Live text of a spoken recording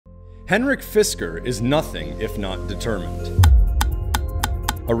Henrik Fisker is nothing if not determined.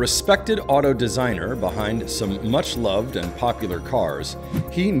 A respected auto designer behind some much-loved and popular cars,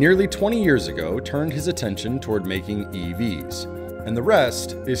 he nearly 20 years ago turned his attention toward making EVs. And the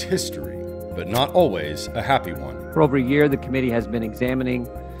rest is history, but not always a happy one. For over a year, the committee has been examining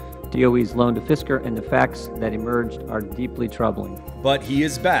DOE's loan to Fisker, and the facts that emerged are deeply troubling. But he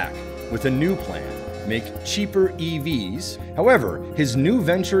is back with a new plan: make cheaper EVs. However, his new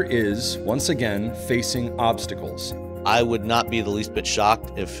venture is, once again, facing obstacles. I would not be the least bit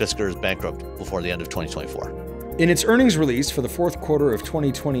shocked if Fisker is bankrupt before the end of 2024. In its earnings release for the fourth quarter of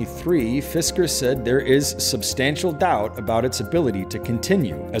 2023, Fisker said there is substantial doubt about its ability to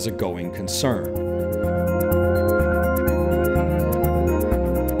continue as a going concern.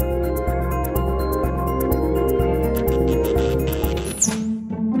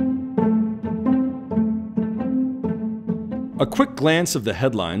 A quick glance of the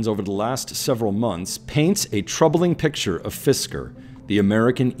headlines over the last several months paints a troubling picture of Fisker, the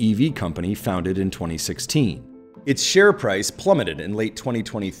American EV company founded in 2016. Its share price plummeted in late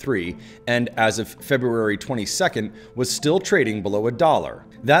 2023, and as of February 22nd, was still trading below $1.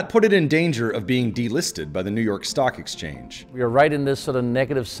 That put it in danger of being delisted by the New York Stock Exchange. We are right in this sort of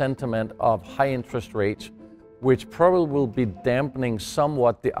negative sentiment of high interest rates, which probably will be dampening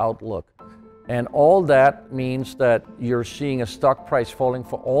somewhat the outlook. And all that means that you're seeing a stock price falling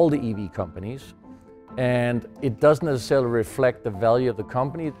for all the EV companies, and it doesn't necessarily reflect the value of the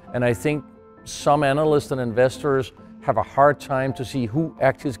company. And I think some analysts and investors have a hard time to see who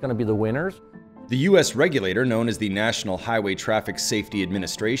actually is going to be the winners. The U.S. regulator, known as the National Highway Traffic Safety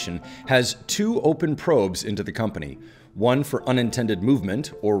Administration, has two open probes into the company, one for unintended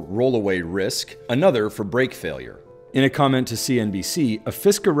movement or rollaway risk, another for brake failure. In a comment to CNBC, a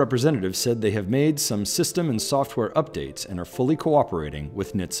Fisker representative said they have made some system and software updates and are fully cooperating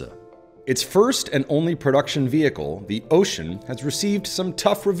with NHTSA. Its first and only production vehicle, the Ocean, has received some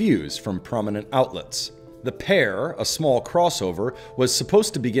tough reviews from prominent outlets. The Pair, a small crossover, was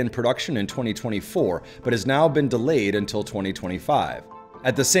supposed to begin production in 2024, but has now been delayed until 2025.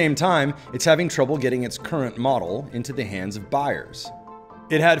 At the same time, it's having trouble getting its current model into the hands of buyers.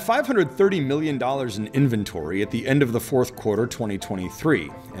 It had $530 million in inventory at the end of the fourth quarter 2023,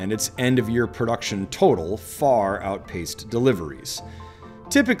 and its end-of-year production total far outpaced deliveries.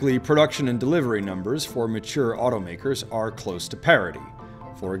 Typically, production and delivery numbers for mature automakers are close to parity.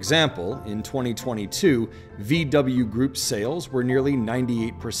 For example, in 2022, VW Group sales were nearly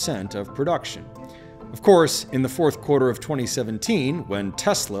 98% of production. Of course, in the fourth quarter of 2017, when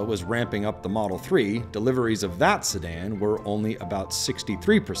Tesla was ramping up the Model 3, deliveries of that sedan were only about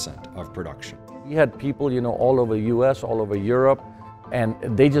 63% of production. We had people, all over the US, all over Europe, and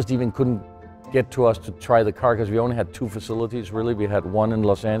they just even couldn't get to us to try the car because we only had two facilities, really. We had one in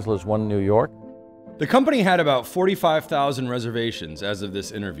Los Angeles, one in New York. The company had about 45,000 reservations as of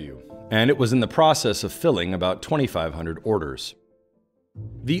this interview, and it was in the process of filling about 2,500 orders.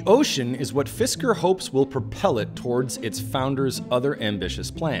 The Ocean is what Fisker hopes will propel it towards its founder's other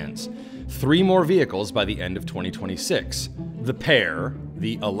ambitious plans. 3 more vehicles by the end of 2026. The Pair,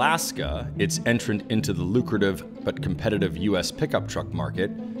 the Alaska, its entrant into the lucrative but competitive US pickup truck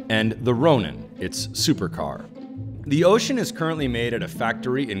market, and the Ronin, its supercar. The Ocean is currently made at a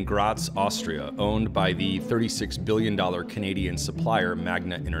factory in Graz, Austria, owned by the $36 billion Canadian supplier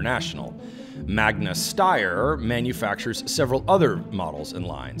Magna International. Magna Steyr manufactures several other models and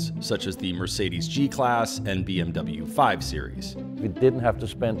lines, such as the Mercedes G-Class and BMW 5 Series. We didn't have to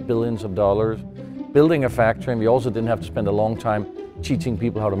spend billions of dollars building a factory, and we also didn't have to spend a long time teaching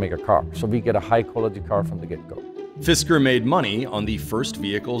people how to make a car. So we get a high-quality car from the get-go. Fisker made money on the first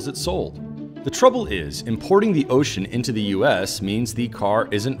vehicles it sold. The trouble is, importing the Ocean into the US means the car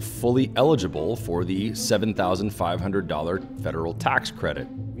isn't fully eligible for the $7,500 federal tax credit.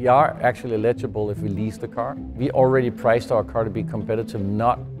 We are actually eligible if we lease the car. We already priced our car to be competitive,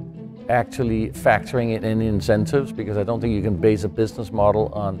 not actually factoring in any incentives, because I don't think you can base a business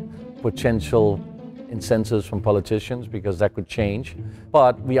model on potential incentives from politicians, because that could change.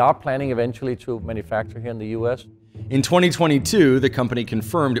 But we are planning eventually to manufacture here in the US. In 2022, the company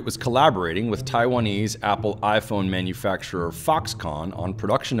confirmed it was collaborating with Taiwanese Apple iPhone manufacturer Foxconn on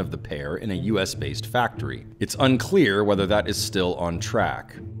production of the Pair in a US-based factory. It's unclear whether that is still on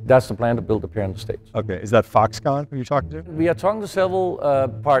track. That's the plan, to build the Pair in the States. Okay, is that Foxconn who you're talking to? We are talking to several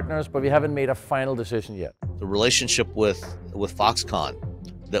partners, but we haven't made a final decision yet. The relationship with Foxconn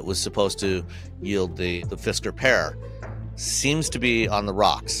that was supposed to yield the Fisker Pair seems to be on the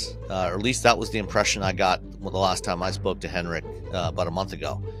rocks, or at least that was the impression I got the last time I spoke to Henrik about a month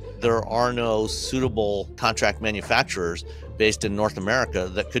ago. There are no suitable contract manufacturers based in North America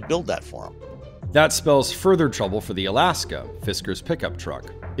that could build that for him. That spells further trouble for the Alaska, Fisker's pickup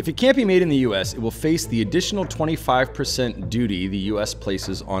truck. If it can't be made in the US, it will face the additional 25% duty the US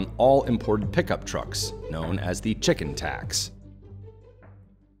places on all imported pickup trucks, known as the chicken tax.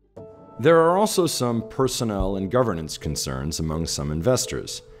 There are also some personnel and governance concerns among some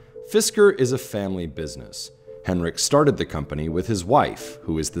investors. Fisker is a family business. Henrik started the company with his wife,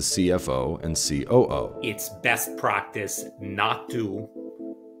 who is the CFO and COO. It's best practice not to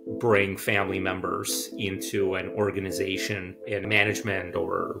bring family members into an organization in management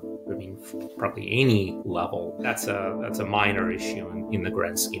or, probably any level. That's a minor issue in the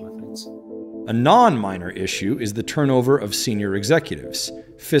grand scheme of things. A non-minor issue is the turnover of senior executives.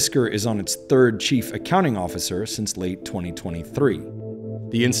 Fisker is on its third chief accounting officer since late 2023.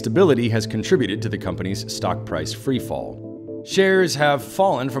 The instability has contributed to the company's stock price freefall. Shares have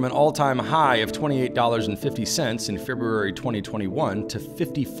fallen from an all-time high of $28.50 in February 2021 to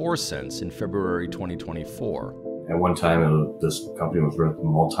 54 cents in February 2024. At one time, this company was worth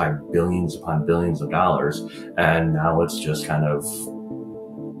multi-billions upon billions of dollars, and now it's just kind of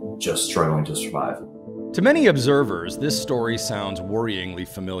just struggling to survive. To many observers, this story sounds worryingly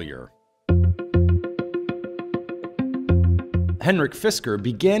familiar. Henrik Fisker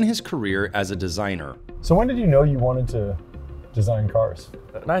began his career as a designer. So when did you know you wanted to design cars?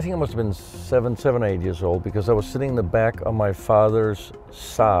 And I think I must have been 7, 8 years old, because I was sitting in the back of my father's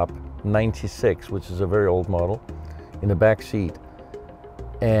Saab 96, which is a very old model, in the back seat.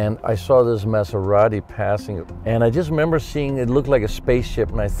 And I saw this Maserati passing, and I just remember seeing it look like a spaceship,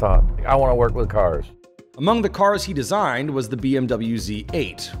 and I thought, I want to work with cars. Among the cars he designed was the BMW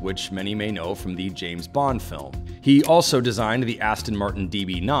Z8, which many may know from the James Bond film. He also designed the Aston Martin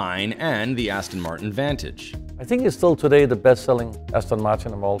DB9 and the Aston Martin Vantage. I think it's still today the best-selling Aston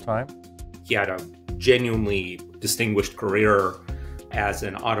Martin of all time. He had a genuinely distinguished career as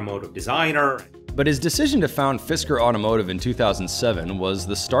an automotive designer. But his decision to found Fisker Automotive in 2007 was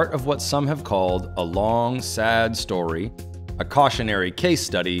the start of what some have called a long, sad story, a cautionary case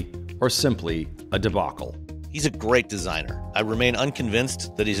study, or simply a debacle. He's a great designer. I remain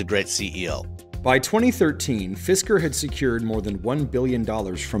unconvinced that he's a great CEO. By 2013, Fisker had secured more than $1 billion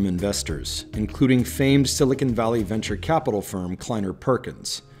from investors, including famed Silicon Valley venture capital firm Kleiner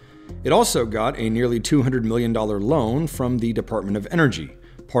Perkins. It also got a nearly $200 million loan from the Department of Energy,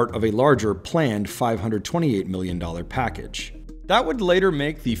 part of a larger planned $528 million package. That would later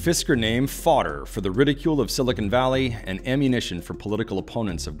make the Fisker name fodder for the ridicule of Silicon Valley and ammunition for political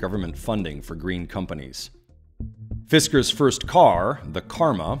opponents of government funding for green companies. Fisker's first car, the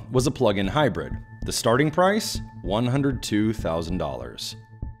Karma, was a plug-in hybrid. The starting price? $102,000.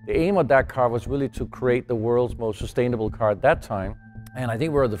 The aim of that car was really to create the world's most sustainable car at that time. And I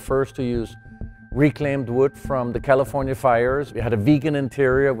think we were the first to use reclaimed wood from the California fires. We had a vegan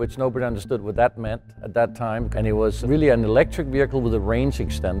interior, which nobody understood what that meant at that time. And it was really an electric vehicle with a range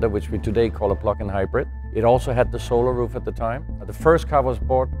extender, which we today call a plug-in hybrid. It also had the solar roof at the time. The first car was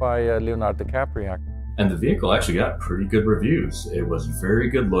bought by Leonardo DiCaprio. And the vehicle actually got pretty good reviews. It was very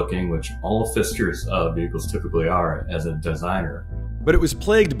good looking, which all of Fisker's vehicles typically are as a designer. But it was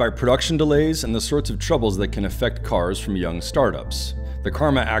plagued by production delays and the sorts of troubles that can affect cars from young startups. The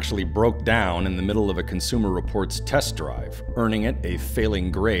Karma actually broke down in the middle of a Consumer Reports test drive, earning it a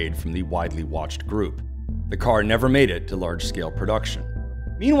failing grade from the widely watched group. The car never made it to large-scale production.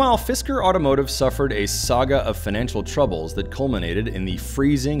 Meanwhile, Fisker Automotive suffered a saga of financial troubles that culminated in the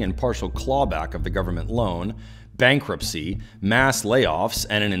freezing and partial clawback of the government loan, bankruptcy, mass layoffs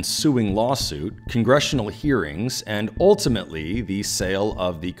and an ensuing lawsuit, congressional hearings, and ultimately the sale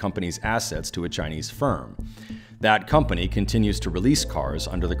of the company's assets to a Chinese firm. That company continues to release cars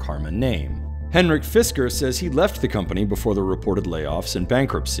under the Karma name. Henrik Fisker says he left the company before the reported layoffs and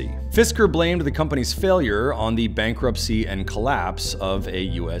bankruptcy. Fisker blamed the company's failure on the bankruptcy and collapse of a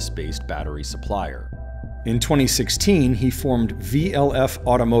US-based battery supplier. In 2016, he formed VLF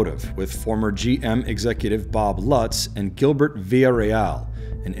Automotive with former GM executive Bob Lutz and Gilbert Villarreal,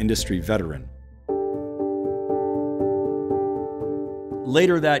 an industry veteran.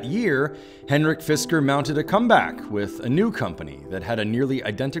 Later that year, Henrik Fisker mounted a comeback with a new company that had a nearly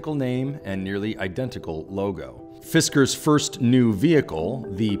identical name and nearly identical logo. Fisker's first new vehicle,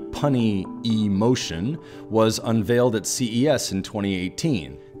 the punny E-Motion, was unveiled at CES in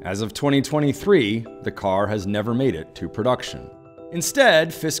 2018. As of 2023, the car has never made it to production. Instead,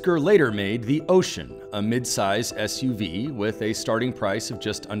 Fisker later made the Ocean, a mid-size SUV with a starting price of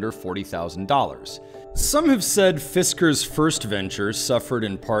just under $40,000. Some have said Fisker's first venture suffered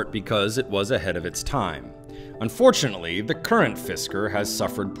in part because it was ahead of its time. Unfortunately, the current Fisker has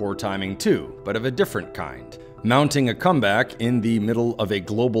suffered poor timing too, but of a different kind. Mounting a comeback in the middle of a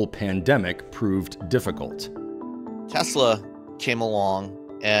global pandemic proved difficult. Tesla came along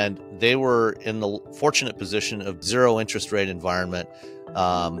and they were in the fortunate position of zero interest rate environment.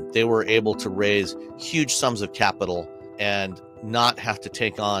 They were able to raise huge sums of capital and not have to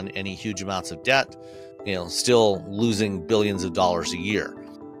take on any huge amounts of debt, still losing billions of dollars a year.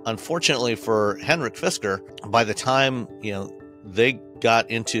 Unfortunately for Henrik Fisker, by the time, they got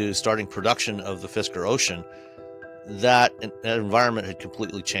into starting production of the Fisker Ocean, that environment had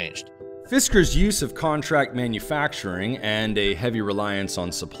completely changed. Fisker's use of contract manufacturing and a heavy reliance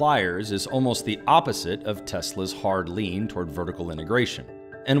on suppliers is almost the opposite of Tesla's hard lean toward vertical integration.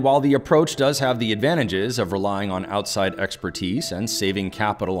 And while the approach does have the advantages of relying on outside expertise and saving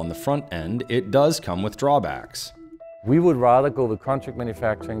capital on the front end, it does come with drawbacks. We would rather go with contract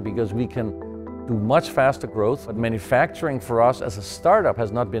manufacturing because we can do much faster growth, but manufacturing for us as a startup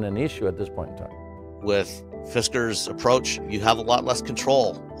has not been an issue at this point in time. With Fisker's approach, you have a lot less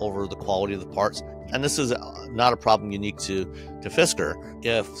control over the quality of the parts. And this is not a problem unique to Fisker.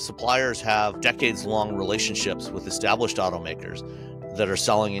 If suppliers have decades-long relationships with established automakers that are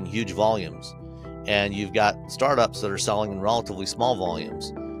selling in huge volumes, and you've got startups that are selling in relatively small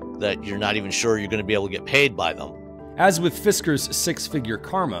volumes that you're not even sure you're going to be able to get paid by them. As with Fisker's six-figure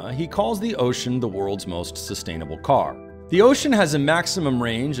karma, he calls the Ocean the world's most sustainable car. The Ocean has a maximum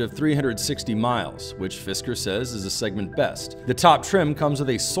range of 360 miles, which Fisker says is a segment best. The top trim comes with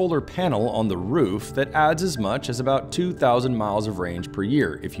a solar panel on the roof that adds as much as about 2,000 miles of range per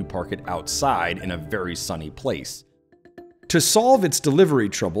year if you park it outside in a very sunny place. To solve its delivery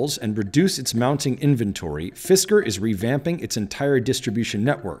troubles and reduce its mounting inventory, Fisker is revamping its entire distribution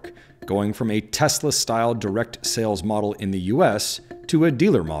network, going from a Tesla-style direct sales model in the US to a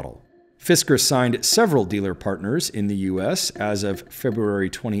dealer model. Fisker signed several dealer partners in the US as of February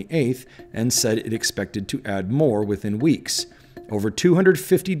 28th and said it expected to add more within weeks. Over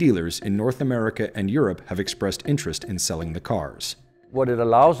 250 dealers in North America and Europe have expressed interest in selling the cars. What it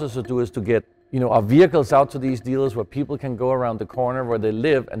allows us to do is to get our vehicles out to these dealers where people can go around the corner where they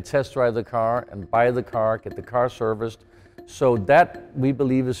live and test drive the car and buy the car, get the car serviced. So that, we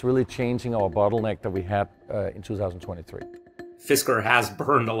believe, is really changing our bottleneck that we had in 2023. Fisker has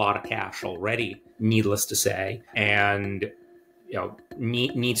burned a lot of cash already, needless to say, and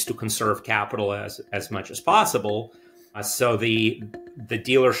needs to conserve capital as much as possible. So the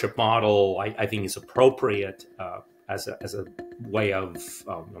dealership model, I think, is appropriate as a way of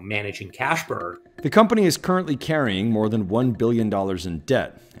managing cash burn. The company is currently carrying more than $1 billion in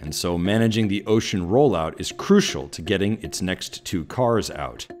debt, and so managing the Ocean rollout is crucial to getting its next two cars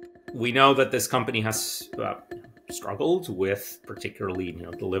out. We know that this company has struggled with particularly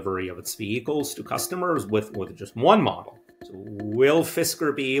delivery of its vehicles to customers with just one model. So will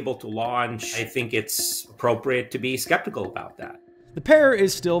Fisker be able to launch? I think it's appropriate to be skeptical about that. The pair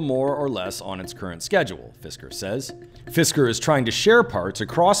is still more or less on its current schedule, Fisker says. Fisker is trying to share parts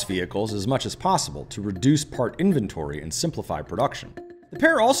across vehicles as much as possible to reduce part inventory and simplify production. The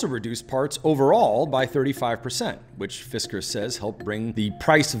pair also reduced parts overall by 35%, which Fisker says helped bring the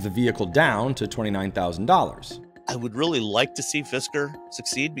price of the vehicle down to $29,000. I would really like to see Fisker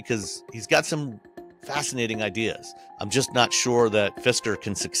succeed because he's got some fascinating ideas. I'm just not sure that Fisker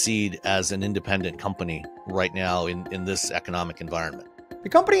can succeed as an independent company right now in this economic environment. The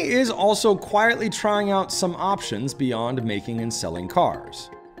company is also quietly trying out some options beyond making and selling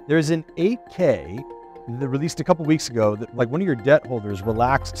cars. There's an 8K that released a couple weeks ago that one of your debt holders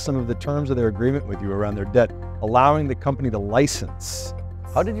relaxed some of the terms of their agreement with you around their debt, allowing the company to license.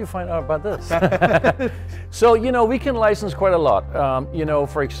 How did you find out about this? So, we can license quite a lot.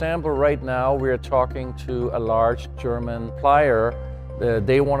 For example, right now we're talking to a large German supplier.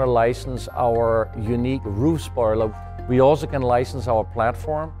 They want to license our unique roof spoiler. We also can license our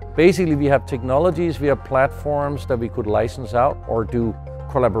platform. Basically, we have technologies, we have platforms that we could license out or do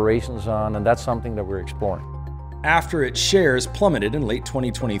collaborations on, and that's something that we're exploring. After its shares plummeted in late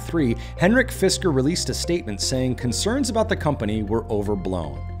 2023, Henrik Fisker released a statement saying concerns about the company were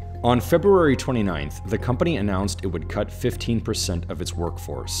overblown. On February 29th, the company announced it would cut 15% of its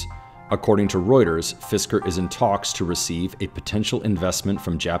workforce. According to Reuters, Fisker is in talks to receive a potential investment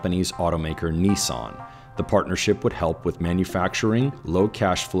from Japanese automaker Nissan. The partnership would help with manufacturing, low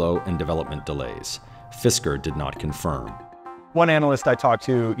cash flow, and development delays. Fisker did not confirm. One analyst I talked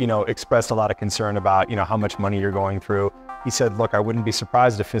to, expressed a lot of concern about, how much money you're going through. He said, look, I wouldn't be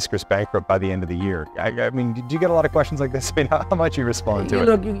surprised if Fisker's bankrupt by the end of the year. I mean, did you get a lot of questions like this? How much you respond to it?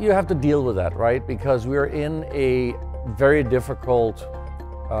 Look, you have to deal with that, right? Because we're in a very difficult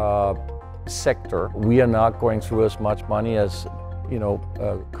sector. We are not going through as much money as,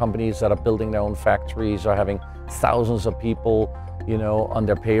 companies that are building their own factories or having thousands of people, you know, on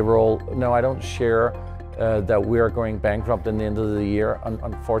their payroll. No, I don't share that we are going bankrupt at the end of the year.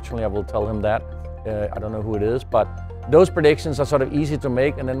 Unfortunately, I will tell him that. I don't know who it is, but those predictions are sort of easy to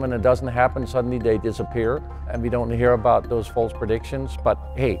make, and then when it doesn't happen, suddenly they disappear, and we don't hear about those false predictions. But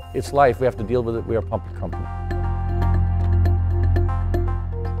hey, it's life. We have to deal with it. We are a public company.